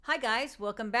Hi guys,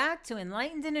 welcome back to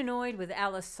Enlightened and Annoyed with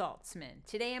Alice Saltzman.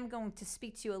 Today I'm going to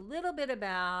speak to you a little bit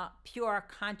about pure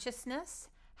consciousness,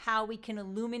 how we can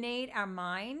illuminate our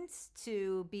minds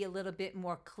to be a little bit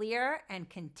more clear and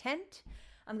content.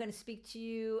 I'm going to speak to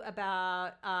you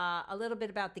about a little bit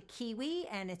about the kiwi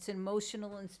and its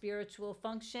emotional and spiritual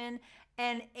function,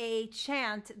 and a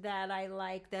chant that I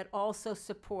like that also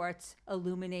supports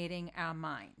illuminating our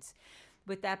minds.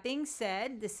 With that being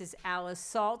said, this is Alice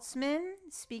Saltzman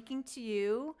speaking to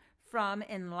you from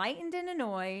Enlightened and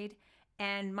Annoyed,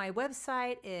 and my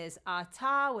website is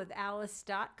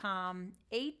athawithalice.com,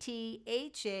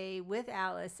 ATHA with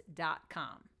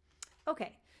Alice.com.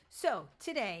 Okay, so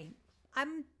today I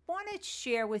want to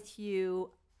share with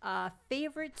you a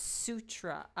favorite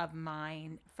sutra of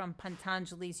mine from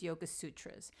Patanjali's Yoga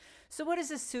Sutras. So what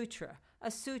is a sutra? A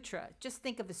sutra, just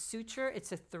think of a sutra,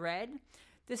 it's a thread.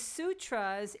 The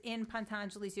sutras in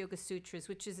Patanjali's Yoga Sutras,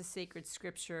 which is a sacred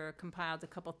scripture compiled a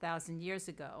couple thousand years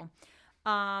ago,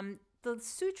 the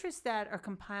sutras that are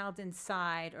compiled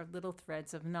inside are little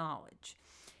threads of knowledge.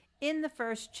 In the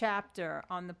first chapter,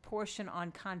 on the portion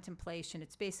on contemplation,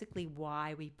 it's basically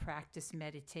why we practice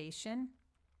meditation.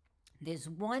 There's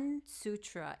one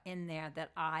sutra in there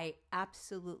that I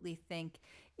absolutely think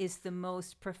is the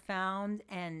most profound,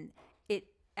 and it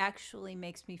actually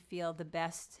makes me feel the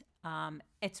best.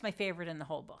 It's my favorite in the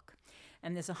whole book.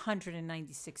 And there's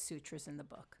 196 sutras in the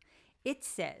book. It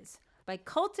says, by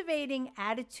cultivating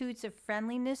attitudes of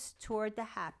friendliness toward the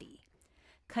happy,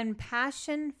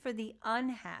 compassion for the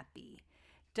unhappy,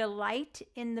 delight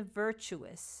in the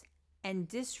virtuous, and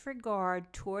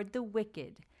disregard toward the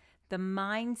wicked, the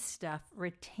mind stuff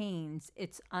retains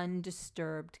its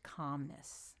undisturbed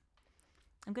calmness.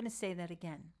 I'm going to say that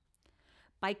again.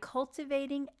 By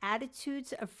cultivating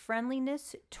attitudes of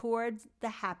friendliness towards the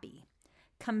happy,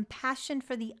 compassion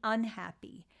for the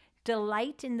unhappy,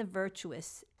 delight in the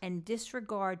virtuous, and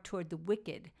disregard toward the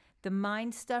wicked, the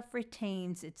mind stuff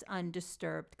retains its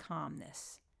undisturbed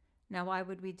calmness. Now, why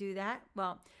would we do that?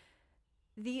 Well,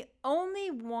 the only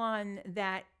one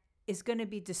that is going to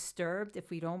be disturbed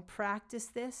if we don't practice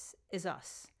this is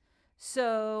us.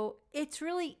 So it's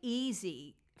really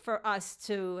easy for us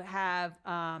to have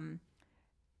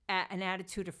an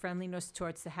attitude of friendliness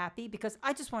towards the happy, because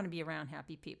I just want to be around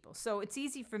happy people. So it's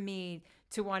easy for me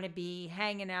to want to be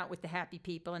hanging out with the happy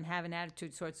people and have an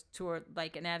attitude toward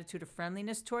like an attitude of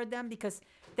friendliness toward them, because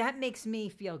that makes me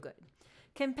feel good.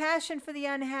 Compassion for the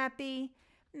unhappy,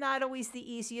 not always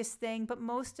the easiest thing, but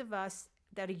most of us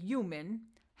that are human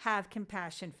have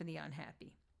compassion for the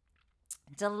unhappy.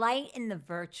 Delight in the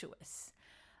virtuous.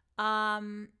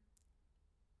 Well,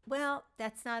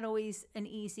 that's not always an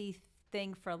easy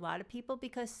thing for a lot of people,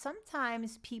 because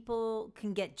sometimes people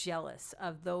can get jealous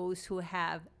of those who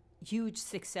have huge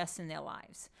success in their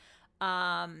lives.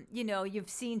 You've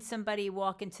seen somebody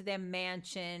walk into their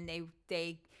mansion,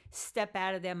 they step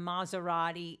out of their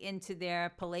Maserati into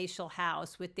their palatial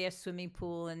house with their swimming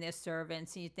pool and their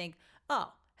servants, and you think,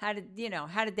 oh, how did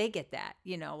they get that?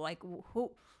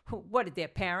 What did their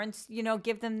parents,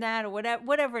 give them that, or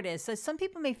whatever it is. So some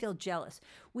people may feel jealous.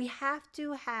 We have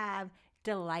to have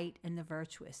delight in the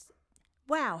virtuous.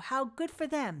 Wow, how good for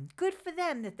them. Good for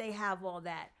them that they have all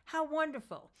that. How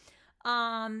wonderful.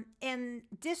 And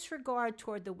disregard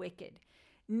toward the wicked.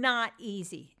 Not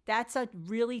easy. That's a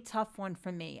really tough one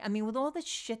for me. I mean, with all the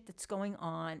shit that's going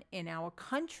on in our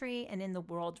country and in the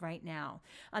world right now.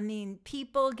 I mean,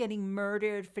 people getting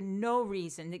murdered for no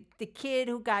reason. The kid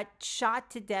who got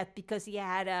shot to death because he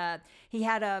had a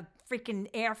freaking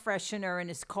air freshener in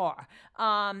his car.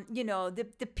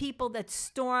 The people that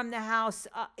stormed the house,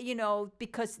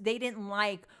 because they didn't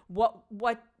like what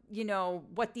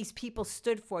these people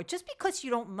stood for. Just because you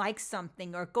don't like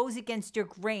something or it goes against your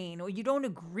grain or you don't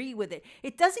agree with it,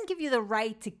 it doesn't give you the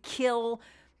right to kill,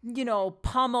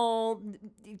 pummel,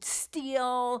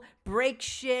 steal, break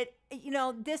shit.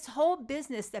 This whole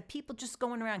business that people just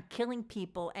going around killing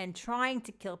people and trying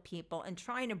to kill people and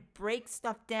trying to break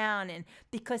stuff down, and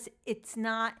because it's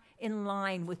not in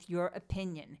line with your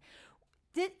opinion.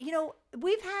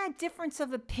 We've had difference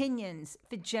of opinions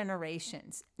for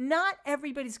generations. Not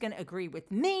everybody's going to agree with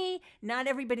me. Not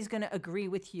everybody's going to agree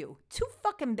with you. Too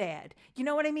fucking bad. You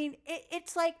know what I mean?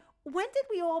 It's like, when did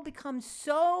we all become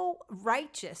so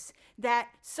righteous that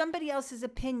somebody else's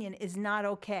opinion is not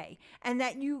okay, and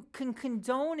that you can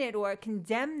condone it or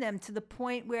condemn them to the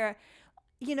point where,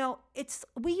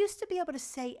 we used to be able to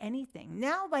say anything.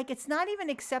 Now, it's not even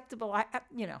acceptable.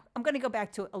 I'm going to go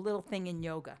back to a little thing in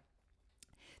yoga.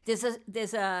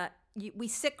 There's a we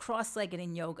sit cross-legged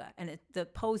in yoga, and the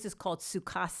pose is called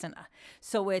Sukhasana.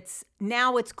 So it's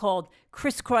called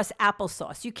crisscross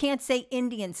applesauce. You can't say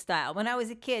Indian style. When I was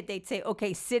a kid, they'd say,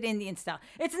 okay, sit Indian style.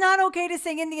 It's not okay to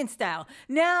say Indian style.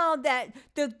 Now that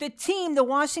the team, the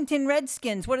Washington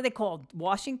Redskins, what are they called?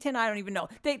 Washington? I don't even know.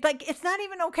 It's not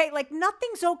even okay. Like,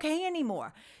 nothing's okay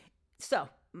anymore. So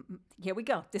here we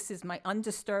go. This is my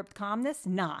undisturbed calmness.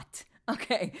 Not.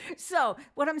 Okay, so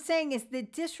what I'm saying is the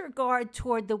disregard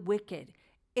toward the wicked.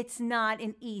 It's not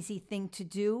an easy thing to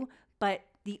do, but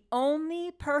the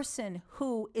only person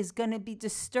who is going to be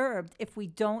disturbed if we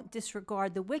don't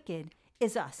disregard the wicked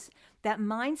is us. That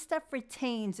mind stuff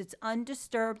retains its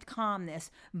undisturbed calmness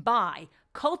by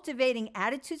cultivating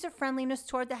attitudes of friendliness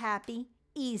toward the happy.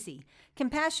 Easy.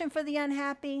 Compassion for the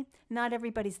unhappy. Not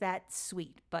everybody's that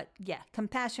sweet, but yeah,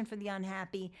 compassion for the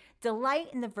unhappy. Delight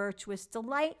in the virtuous.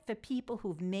 Delight for people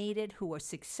who've made it, who are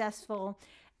successful,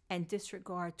 and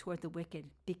disregard toward the wicked,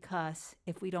 because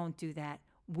if we don't do that,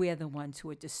 we're the ones who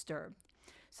are disturbed.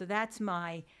 So that's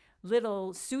my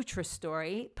little sutra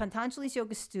story. Patanjali's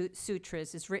Yoga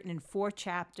Sutras is written in 4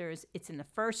 chapters. It's in the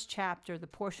first chapter, the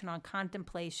portion on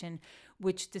contemplation,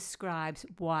 which describes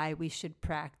why we should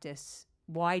practice.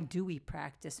 Why do we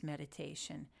practice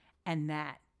meditation? And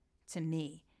that, to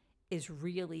me, is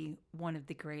really one of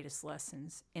the greatest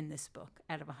lessons in this book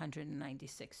out of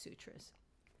 196 sutras.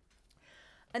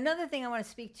 Another thing I want to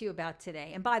speak to you about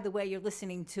today, and by the way, you're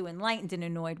listening to Enlightened and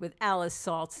Annoyed with Alice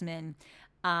Saltzman.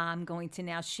 I'm going to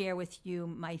now share with you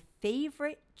my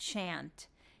favorite chant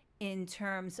in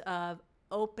terms of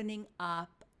opening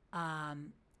up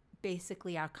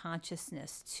basically our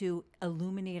consciousness to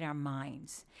illuminate our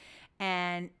minds.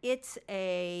 And it's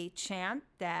a chant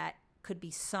that could be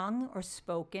sung or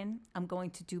spoken. I'm going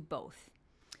to do both.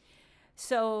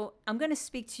 So I'm going to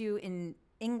speak to you in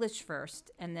English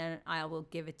first, and then I will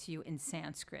give it to you in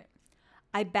Sanskrit.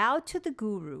 I bow to the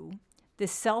Guru, the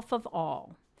self of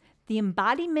all, the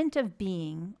embodiment of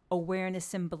being,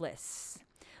 awareness, and bliss,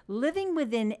 living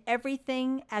within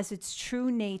everything as its true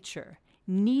nature,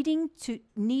 needing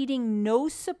no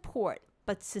support,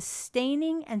 but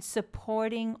sustaining and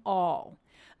supporting all,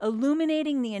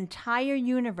 illuminating the entire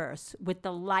universe with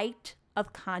the light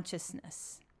of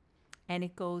consciousness. And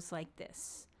it goes like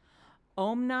this.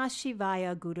 Om Namah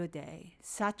Shivaya Gurudev,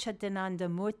 Satchidananda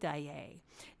Murtaye,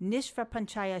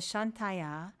 Nishvapanchaya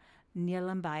Shantaya,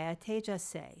 Nilambaya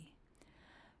Tejase.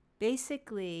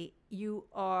 Basically,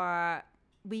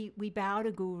 we bow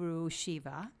to Guru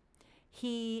Shiva.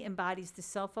 He embodies the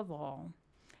self of all.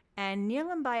 And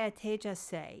Nilambaya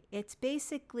Tejase, it's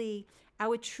basically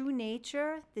our true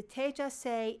nature. The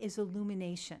Tejase is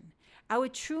illumination. Our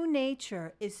true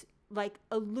nature is like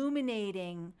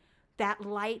illuminating that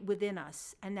light within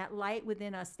us, and that light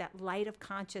within us, that light of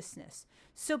consciousness.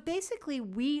 So basically,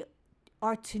 we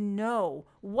are to know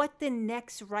what the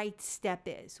next right step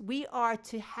is. We are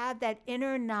to have that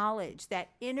inner knowledge, that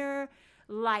inner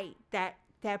light that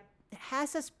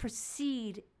has us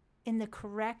proceed in the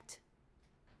correct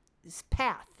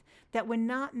path, that we're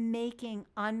not making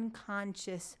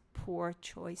unconscious poor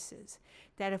choices,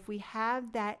 that if we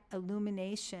have that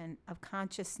illumination of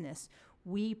consciousness,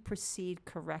 we proceed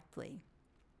correctly.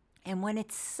 And when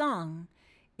it's sung,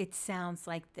 it sounds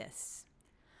like this.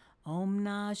 Om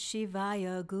Namah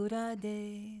Shivaya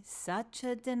Gurudev,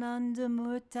 Satchidananda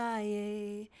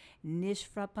Murtaye,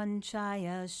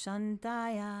 Nishvapanchaya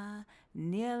Shantaya,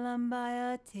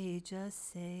 Nilambaya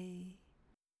Tejase.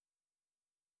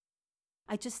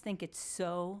 I just think it's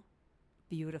so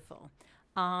beautiful.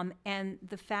 And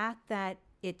the fact that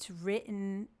it's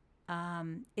written,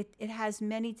 it has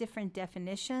many different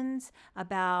definitions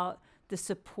about the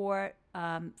support,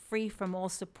 free from all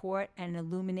support and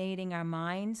illuminating our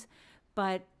minds.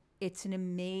 But it's an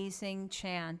amazing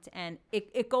chant, and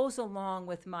it goes along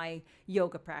with my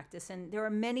yoga practice. And there are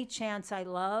many chants I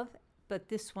love, but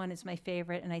this one is my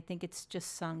favorite, and I think it's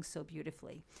just sung so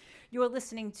beautifully. You are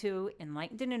listening to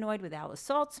Enlightened and Annoyed with Alice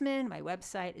Saltzman. My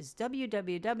website is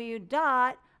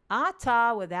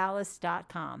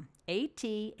www.atawithalice.com.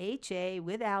 ATHA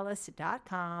with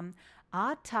Alice.com.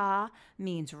 Ata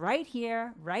means right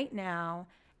here, right now.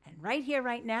 And right here,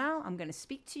 right now, I'm going to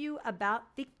speak to you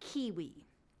about the kiwi.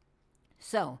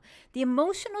 So, the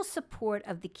emotional support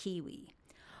of the kiwi.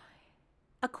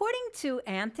 According to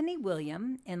Anthony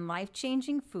William in Life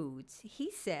Changing Foods, he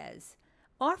says,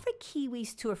 offer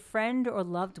kiwis to a friend or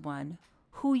loved one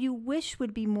who you wish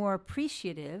would be more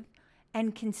appreciative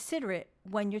and considerate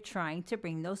when you're trying to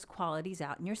bring those qualities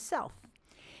out in yourself.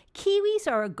 Kiwis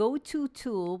are a go-to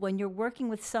tool when you're working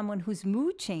with someone whose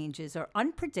mood changes are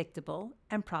unpredictable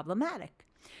and problematic.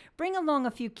 Bring along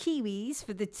a few kiwis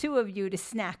for the two of you to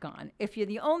snack on. If you're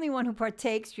the only one who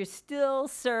partakes, you're still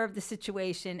served the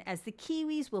situation, as the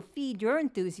kiwis will feed your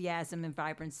enthusiasm and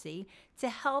vibrancy to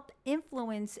help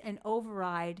influence and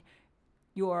override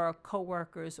your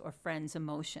coworkers or friends'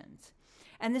 emotions.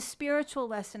 And the spiritual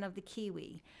lesson of the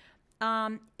kiwi.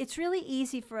 It's really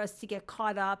easy for us to get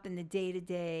caught up in the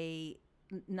day-to-day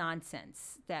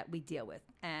nonsense that we deal with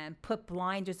and put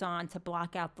blinders on to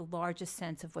block out the largest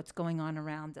sense of what's going on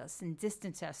around us and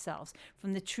distance ourselves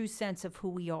from the true sense of who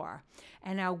we are.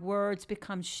 And our words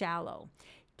become shallow.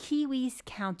 Kiwis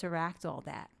counteract all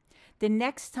that. The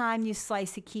next time you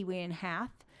slice a kiwi in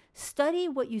half, study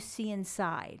what you see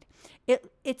inside.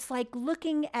 It's like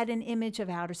looking at an image of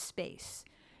outer space.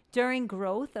 During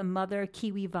growth, a mother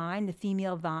kiwi vine, the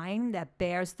female vine that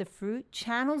bears the fruit,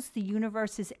 channels the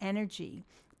universe's energy,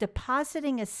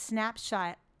 depositing a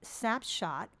snapshot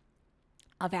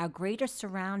of our greater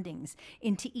surroundings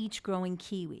into each growing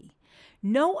kiwi.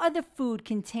 No other food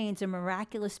contains a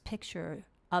miraculous picture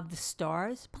of the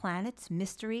stars, planets,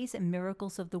 mysteries, and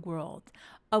miracles of the world,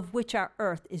 of which our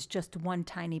earth is just one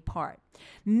tiny part.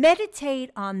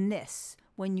 Meditate on this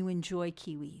when you enjoy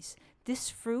kiwis.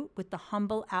 This fruit with the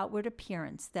humble outward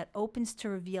appearance that opens to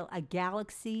reveal a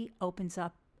galaxy opens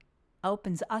us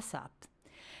up.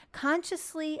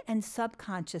 Consciously and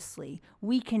subconsciously,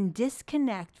 we can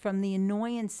disconnect from the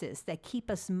annoyances that keep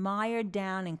us mired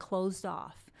down and closed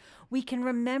off. We can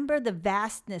remember the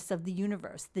vastness of the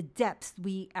universe, the depths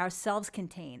we ourselves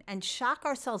contain, and shock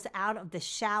ourselves out of the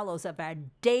shallows of our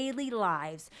daily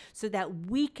lives so that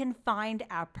we can find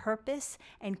our purpose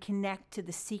and connect to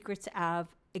the secrets of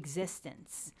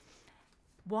existence.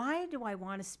 Why do I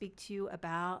want to speak to you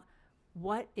about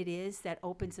what it is that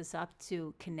opens us up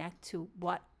to connect to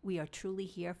what we are truly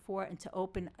here for and to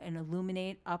open and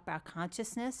illuminate up our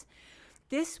consciousness?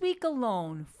 This week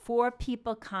alone, 4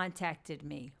 people contacted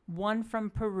me, one from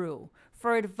Peru,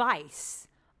 for advice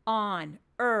on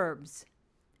herbs,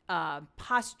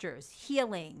 postures,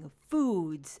 healing,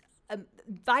 foods,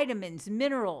 vitamins,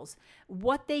 minerals,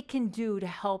 what they can do to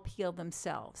help heal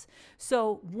themselves.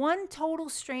 So one total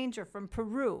stranger from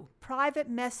Peru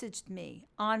private messaged me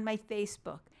on my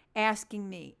Facebook asking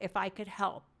me if I could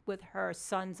help with her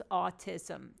son's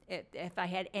autism, if I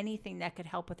had anything that could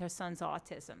help with her son's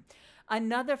autism.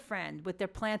 Another friend with their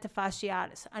plantar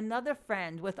fasciitis, another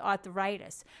friend with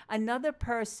arthritis, another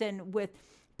person with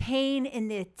pain in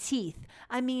their teeth.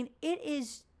 I mean, it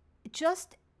is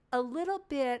just a little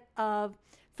bit of,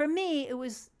 for me, it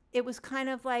was kind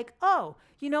of like, oh,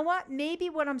 you know what? Maybe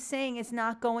what I'm saying is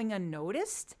not going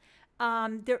unnoticed.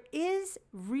 There is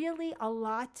really a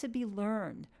lot to be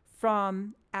learned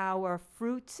from our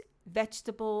fruits,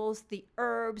 vegetables, the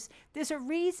herbs. There's a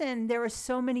reason there are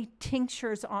so many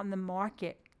tinctures on the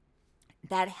market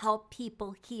that help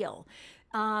people heal.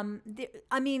 There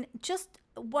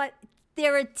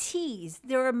are teas,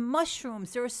 there are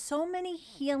mushrooms, there are so many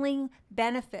healing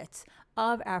benefits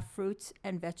of our fruits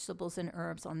and vegetables and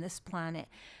herbs on this planet.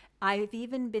 I've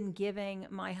even been giving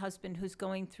my husband, who's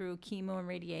going through chemo and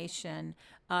radiation,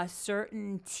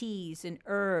 certain teas and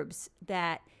herbs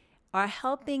that are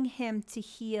helping him to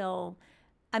heal.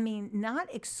 I mean, not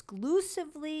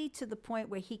exclusively to the point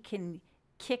where he can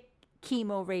kick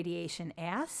chemo radiation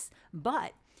ass,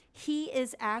 but he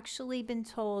is actually been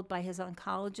told by his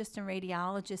oncologist and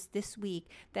radiologist this week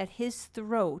that his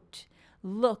throat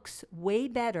looks way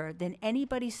better than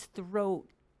anybody's throat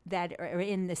that are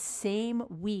in the same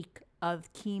week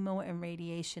of chemo and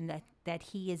radiation that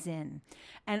he is in.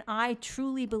 And I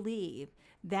truly believe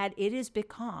that it is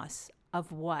because of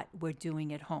what we're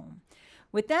doing at home.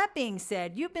 With that being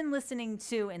said, you've been listening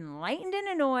to Enlightened and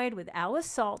Annoyed with Alice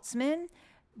Saltzman.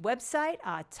 Website,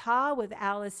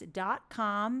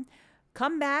 tawithalice.com.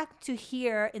 Come back to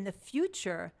hear in the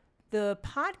future the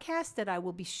podcast that I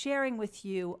will be sharing with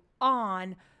you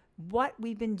on what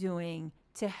we've been doing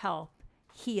to help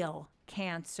heal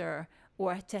cancer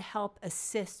or to help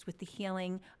assist with the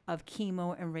healing of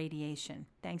chemo and radiation.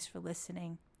 Thanks for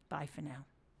listening. Bye for now.